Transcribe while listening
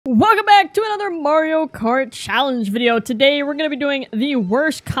Welcome back to another Mario Kart challenge video. Today we're going to be doing the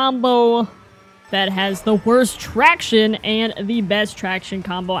worst combo that has the worst traction and the best traction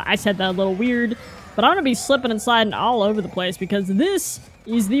combo. I said that a little weird, but I'm going to be slipping and sliding all over the place because this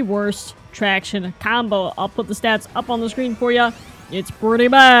is the worst traction combo. I'll put the stats up on the screen for you. It's pretty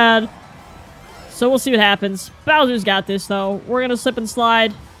bad. So we'll see what happens. Bowser's got this though. We're going to slip and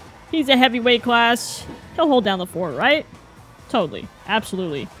slide. He's a heavyweight class. He'll hold down the fort, right? Totally.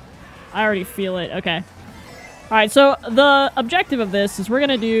 Absolutely. I already feel it. Okay. Alright, so the objective of this is we're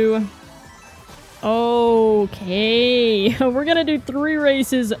gonna do... Okay. We're gonna do 3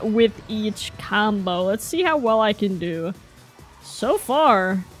 races with each combo. Let's see how well I can do. So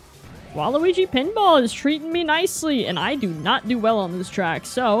far, Waluigi Pinball is treating me nicely, and I do not do well on this track,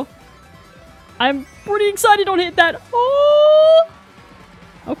 so... I'm pretty excited. Don't hit that. Oh!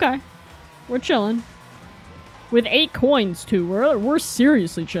 Okay. We're chilling. With 8 coins, too. We're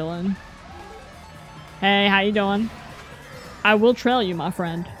seriously chilling. Hey, how you doing? I will trail you, my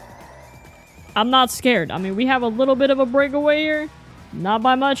friend. I'm not scared. I mean, we have a little bit of a breakaway here. Not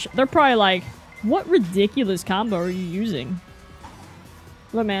by much. They're probably like, what ridiculous combo are you using?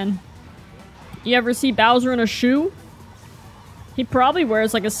 Look, man. You ever see Bowser in a shoe? He probably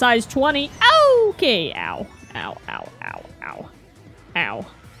wears like a size 20. Okay. Ow. Ow, ow, ow, ow. Ow.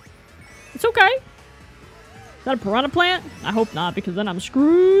 It's okay. Is that a piranha plant? I hope not, because then I'm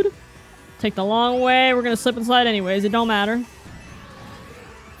screwed. Take the long way. We're gonna slip and slide anyways. It don't matter.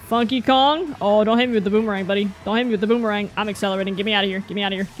 Funky Kong. Oh, don't hit me with the boomerang, buddy. Don't hit me with the boomerang. I'm accelerating. Get me out of here. Get me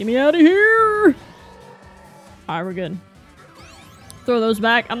out of here. Get me out of here. Alright, we're good. Throw those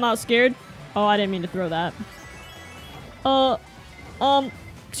back. I'm not scared. Oh, I didn't mean to throw that.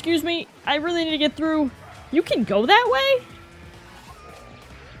 Excuse me. I really need to get through. You can go that way?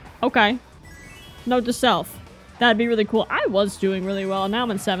 Okay. Note to self. That'd be really cool. I was doing really well. Now I'm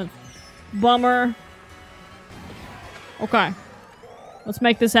in 7th. Bummer. Okay. Let's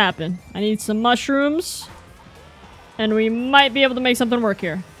make this happen. I need some mushrooms. And we might be able to make something work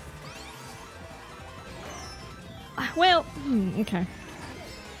here. Well, okay.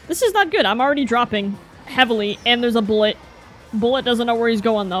 This is not good. I'm already dropping heavily. And there's a bullet. Bullet doesn't know where he's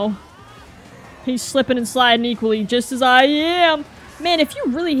going, though. He's slipping and sliding equally, just as I am. Man, if you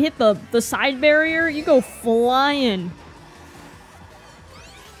really hit the side barrier, you go flying.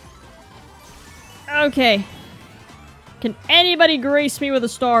 Okay. Can anybody grace me with a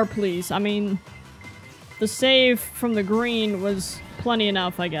star, please? I mean, the save from the green was plenty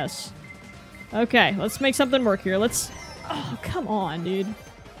enough, I guess. Okay, let's make something work here. Let's... Oh, come on, dude.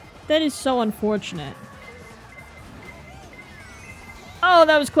 That is so unfortunate. Oh,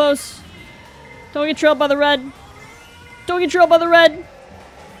 that was close. Don't get trailed by the red. Don't get trailed by the red.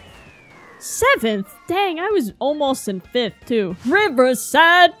 7th? Dang, I was almost in 5th, too.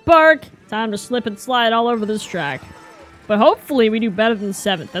 Riverside Park. Time to slip and slide all over this track. But hopefully we do better than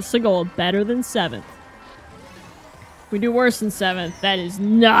 7th. That's the goal. Better than 7th. We do worse than 7th. That is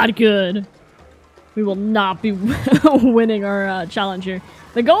not good. We will not be winning our challenge here.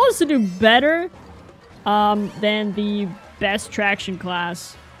 The goal is to do better than the best traction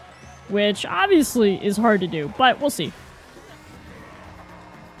class. Which obviously is hard to do. But we'll see.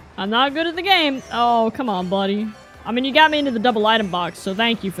 I'm not good at the game. Oh, come on, buddy. I mean, you got me into the double item box, so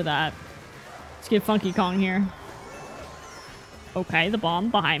thank you for that. Let's get Funky Kong here. Okay, the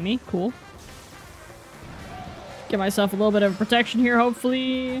bomb behind me. Cool. Get myself a little bit of protection here,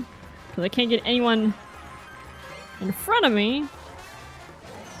 hopefully. Because I can't get anyone in front of me.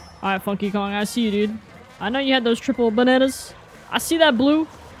 Alright, Funky Kong, I see you, dude. I know you had those triple bananas. I see that blue.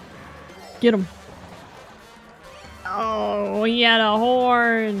 Get him. Oh, he had a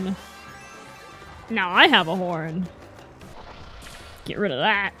horn. Now I have a horn. Get rid of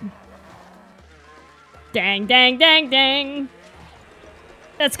that. Dang, dang, dang, dang.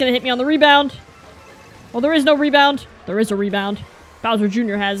 That's gonna hit me on the rebound. Well, there is no rebound. There is a rebound. Bowser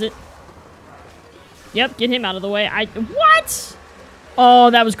Jr. has it. Yep, get him out of the way. What? Oh,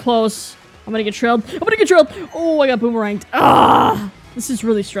 that was close. I'm gonna get trailed. I'm gonna get trailed. Oh, I got boomeranged. Ah, this is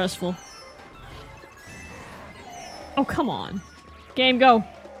really stressful. Oh, come on. Game, go.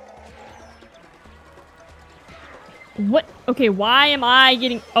 What? Okay, why am I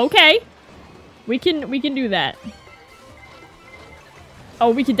getting... Okay. We can do that.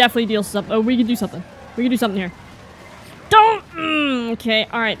 Oh, we can definitely deal something. Oh, we can do something. We can do something here. Don't... okay,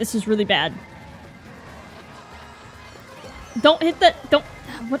 alright, this is really bad. Don't hit the... Don't...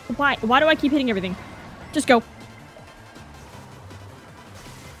 What? Why? Why do I keep hitting everything? Just go.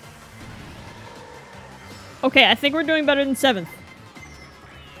 Okay, I think we're doing better than 7th.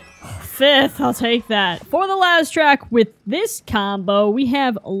 5th. I'll take that. For the last track with this combo, we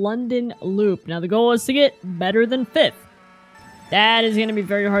have London Loop. Now, the goal is to get better than 5th. That is going to be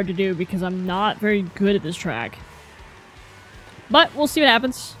very hard to do because I'm not very good at this track. But we'll see what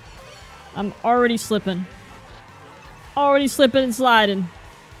happens. I'm already slipping. Already slipping and sliding.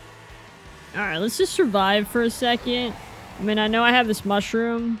 Alright, let's just survive for a second. I mean, I know I have this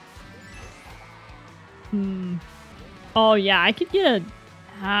mushroom. Oh, yeah, I could get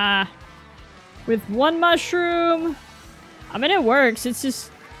a... with one mushroom... I mean, it works. It's just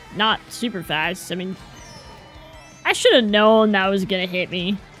not super fast. I mean, I should have known that was gonna hit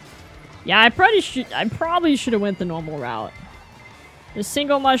me. Yeah, I probably should have went the normal route. The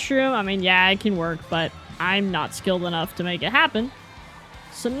single mushroom, I mean, yeah, it can work, but I'm not skilled enough to make it happen.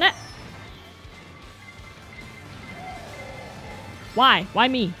 So Why? Why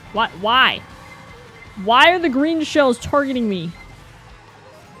me? Why? Why are the green shells targeting me?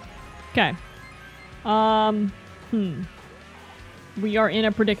 Okay. We are in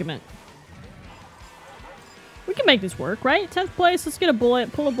a predicament. We can make this work, right? 10th place, let's get a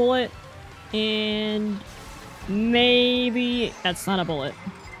bullet, pull a bullet, and maybe... That's not a bullet.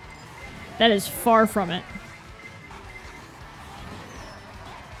 That is far from it.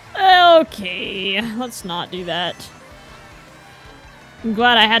 Okay, let's not do that. I'm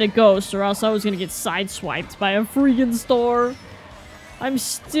glad I had a ghost, or else I was gonna get sideswiped by a freaking store. I'm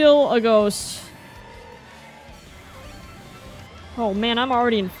still a ghost. Oh man, I'm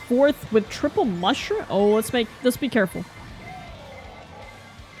already in 4th with triple mushroom. Oh, let's be careful.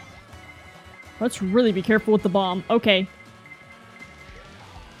 Let's really be careful with the bomb. Okay.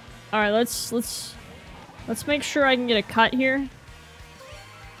 All right, let's make sure I can get a cut here.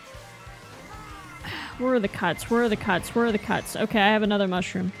 Where are the cuts? Where are the cuts? Where are the cuts? Okay, I have another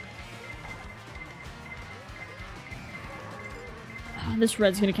mushroom. Oh, this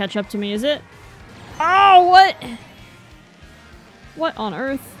red's gonna catch up to me, is it? Oh, what? What on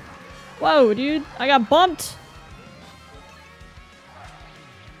earth? Whoa, dude. I got bumped.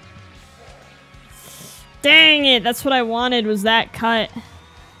 Dang it. That's what I wanted, was that cut.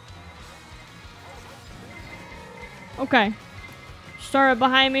 Okay. Start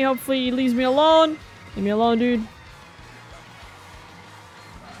behind me. Hopefully he leaves me alone. Leave me alone, dude.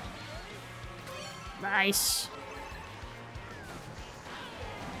 Nice.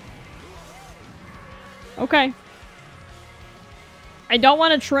 Okay. I don't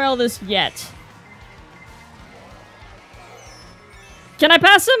want to trail this yet. Can I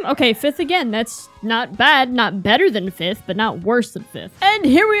pass him? Okay, 5th again. That's not bad. Not better than 5th, but not worse than 5th. And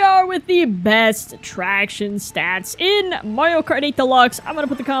here we are with the best traction stats in Mario Kart 8 Deluxe. I'm going to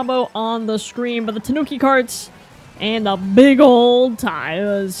put the combo on the screen, but the Tanuki carts and the big old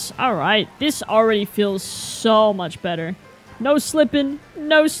tires. Alright, this already feels so much better. No slipping,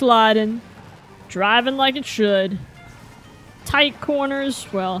 no sliding. Driving like it should. Tight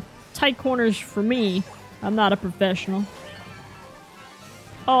corners. Well, tight corners for me. I'm not a professional.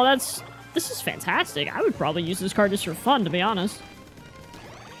 Oh, this is fantastic. I would probably use this card just for fun, to be honest.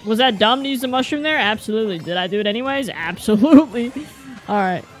 Was that dumb to use the mushroom there? Absolutely. Did I do it anyways? Absolutely.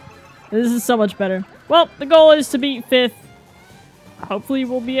 Alright. This is so much better. Well, the goal is to beat 5th. Hopefully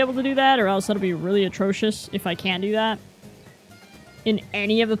we'll be able to do that, or else that'll be really atrocious if I can't do that. In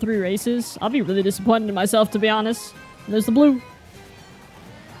any of the 3 races. I'll be really disappointed in myself, to be honest. And there's the blue.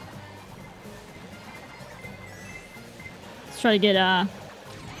 Let's try to get,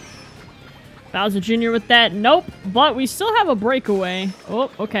 Bowser Jr. with that. Nope. But we still have a breakaway.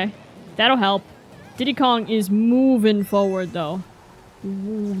 Oh, okay. That'll help. Diddy Kong is moving forward, though.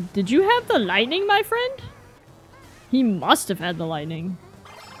 Ooh, did you have the lightning, my friend? He must have had the lightning.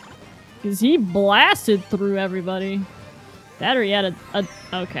 Because he blasted through everybody. That or he had a...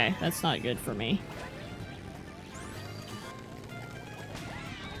 Okay, that's not good for me.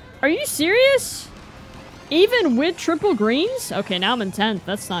 Are you serious? Even with triple greens? Okay, now I'm in 10th.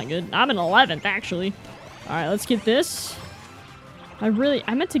 That's not good. I'm in 11th, actually. Alright, let's get this. I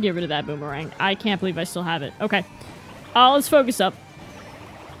meant to get rid of that boomerang. I can't believe I still have it. Okay. Let's focus up.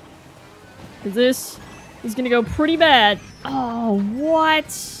 Because this is going to go pretty bad. Oh,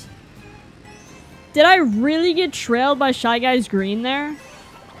 what? Did I really get trailed by Shy Guy's green there?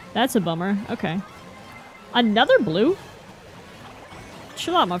 That's a bummer. Okay. Another blue?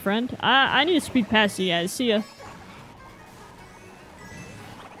 Chill out, my friend. I need to speed past you guys. See ya.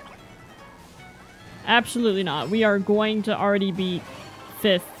 Absolutely not. We are going to already beat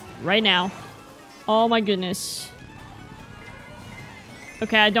 5th right now. Oh my goodness.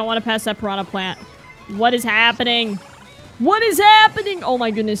 Okay, I don't want to pass that piranha plant. What is happening? What is happening? Oh my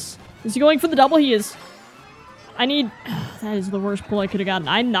goodness. Is he going for the double? He is. I need That is the worst pull I could have gotten.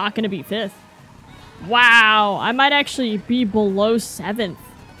 I'm not going to be 5th. Wow. I might actually be below 7th.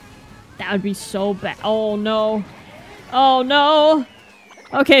 That would be so bad. Oh, no. Oh, no.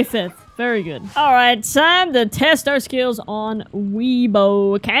 Okay, 5th. Very good. Alright, time to test our skills on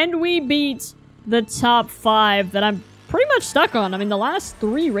Weibo. Can we beat the top 5 that I'm pretty much stuck on? I mean, the last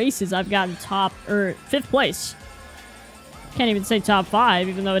 3 races I've gotten 5th place. Can't even say top 5,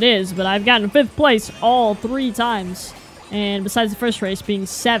 even though it is, but I've gotten 5th place all 3 times. And besides the first race being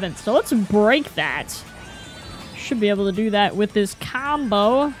 7th. So let's break that. Should be able to do that with this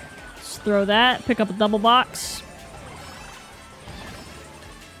combo. Let's throw that. Pick up a double box.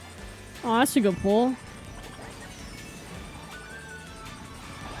 Oh, that's a good pull.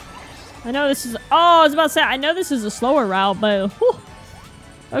 I know this is... Oh, I was about to say, I know this is a slower route, but... Whew.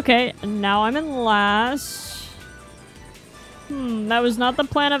 Okay, and now I'm in last. That was not the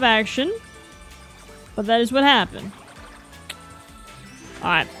plan of action. But that is what happened.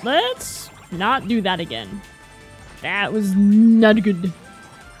 Alright, let's not do that again. That was not good.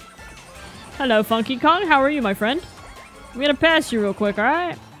 Hello, Funky Kong. How are you, my friend? I'm gonna pass you real quick,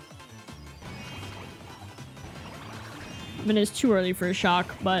 alright? I mean, it's too early for a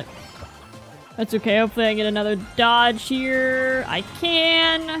shock, but that's okay. Hopefully I get another dodge here. I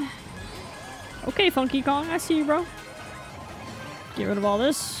can. Okay, Funky Kong. I see you, bro. Get rid of all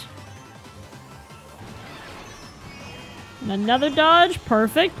this. And another dodge.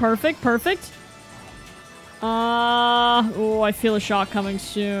 Perfect, perfect, perfect. Oh, I feel a shock coming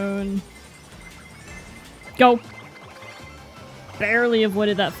soon. Go. Barely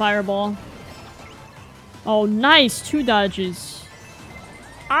avoided that fireball. Oh, nice. 2 dodges.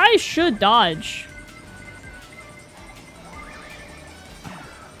 I should dodge.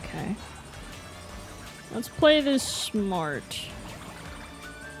 Okay. Let's play this smart.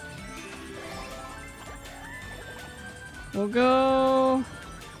 We'll go...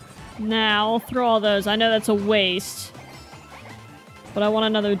 Now, I'll throw all those. I know that's a waste. But I want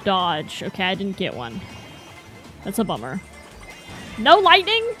another dodge. Okay, I didn't get one. That's a bummer. No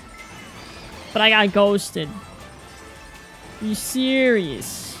lightning? But I got ghosted. Are you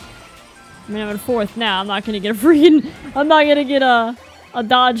serious? I mean, I'm in 4th now. I'm not gonna get a freaking... I'm not gonna get a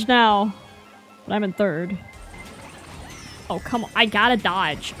dodge now. But I'm in 3rd. Oh, come on. I gotta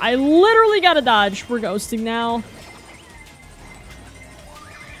dodge. I literally gotta dodge. We're ghosting now.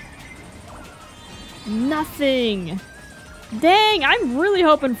 Nothing. Dang, I'm really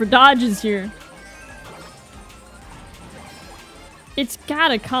hoping for dodges here. It's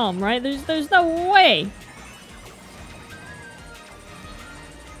gotta come, right? There's no way.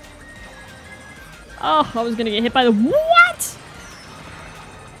 Oh, I was gonna get hit by the... What?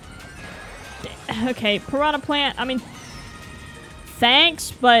 Okay, Piranha Plant, I mean...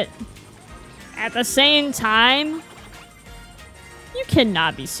 Thanks, but... At the same time... You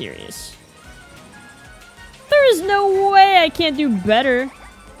cannot be serious. There is no way I can't do better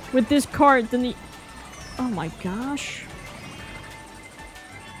with this cart than the... Oh my gosh.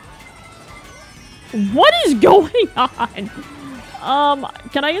 What is going on?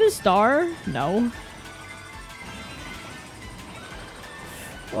 Can I get a star? No.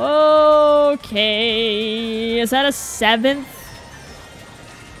 Okay. Is that a 7th?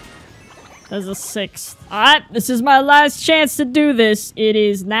 That's a 6th. Alright, this is my last chance to do this. It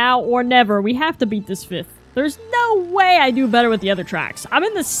is now or never. We have to beat this 5th. There's no way I do better with the other tracks. I'm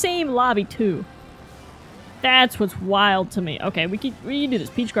in the same lobby too. That's what's wild to me. Okay, we can do this.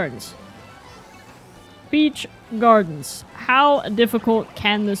 Peach Gardens. Peach Gardens. How difficult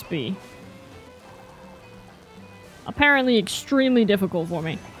can this be? Apparently extremely difficult for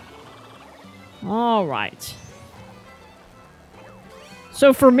me. Alright.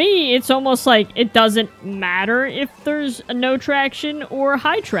 So for me, it's almost like it doesn't matter if there's no traction or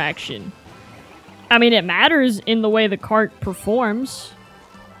high traction. I mean, it matters in the way the cart performs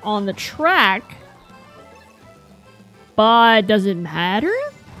on the track. But does it matter?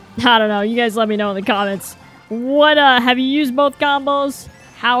 I don't know. You guys let me know in the comments. What, have you used both combos?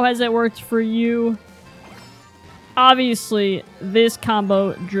 How has it worked for you? Obviously, this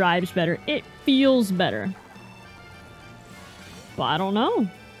combo drives better. It feels better. But I don't know.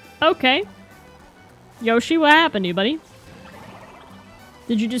 Okay. Yoshi, what happened to you, buddy?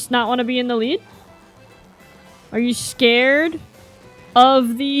 Did you just not want to be in the lead? Are you scared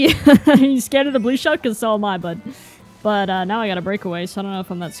of the... Are you scared of the blue shell? Because so am I, bud. But now I got a breakaway, so I don't know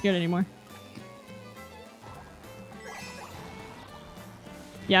if I'm that scared anymore.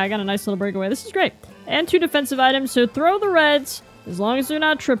 Yeah, I got a nice little breakaway. This is great. And 2 defensive items, so throw the reds. As long as they're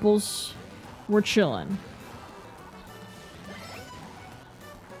not triples, we're chilling.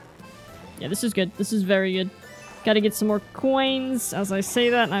 Yeah, this is good. This is very good. Gotta get some more coins. As I say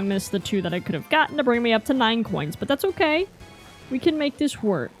that, I missed the 2 that I could have gotten to bring me up to 9 coins. But that's okay. We can make this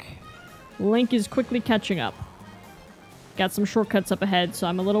work. Link is quickly catching up. Got some shortcuts up ahead, so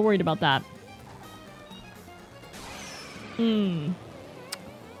I'm a little worried about that. Okay.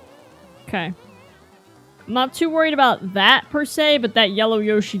 I'm not too worried about that, per se, but that yellow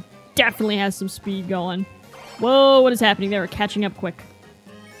Yoshi definitely has some speed going. Whoa, what is happening there? We're catching up quick.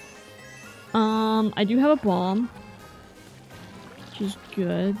 I do have a bomb. Which is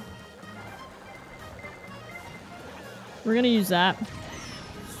good. We're gonna use that.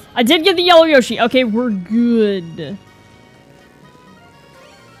 I did get the yellow Yoshi! Okay, we're good.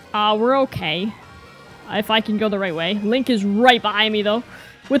 We're okay. If I can go the right way. Link is right behind me, though.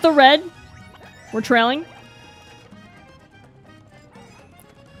 With the red. We're trailing.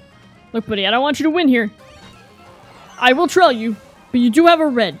 Look, buddy, I don't want you to win here. I will trail you, but you do have a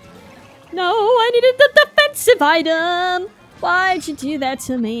red. No, I needed the defensive item. Why'd you do that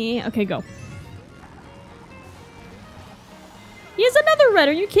to me? Okay, go. He has another red.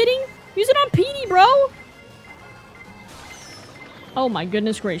 Are you kidding? Use it on Petey, bro. Oh my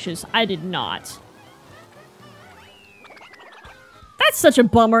goodness gracious. I did not. That's such a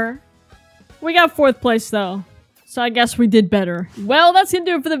bummer. We got 4th place, though. So I guess we did better. Well, that's gonna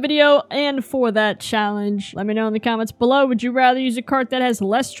do it for the video and for that challenge. Let me know in the comments below. Would you rather use a cart that has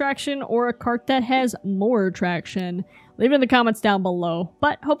less traction or a cart that has more traction? Leave it in the comments down below.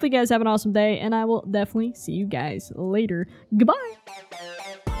 But hopefully you guys have an awesome day, and I will definitely see you guys later. Goodbye!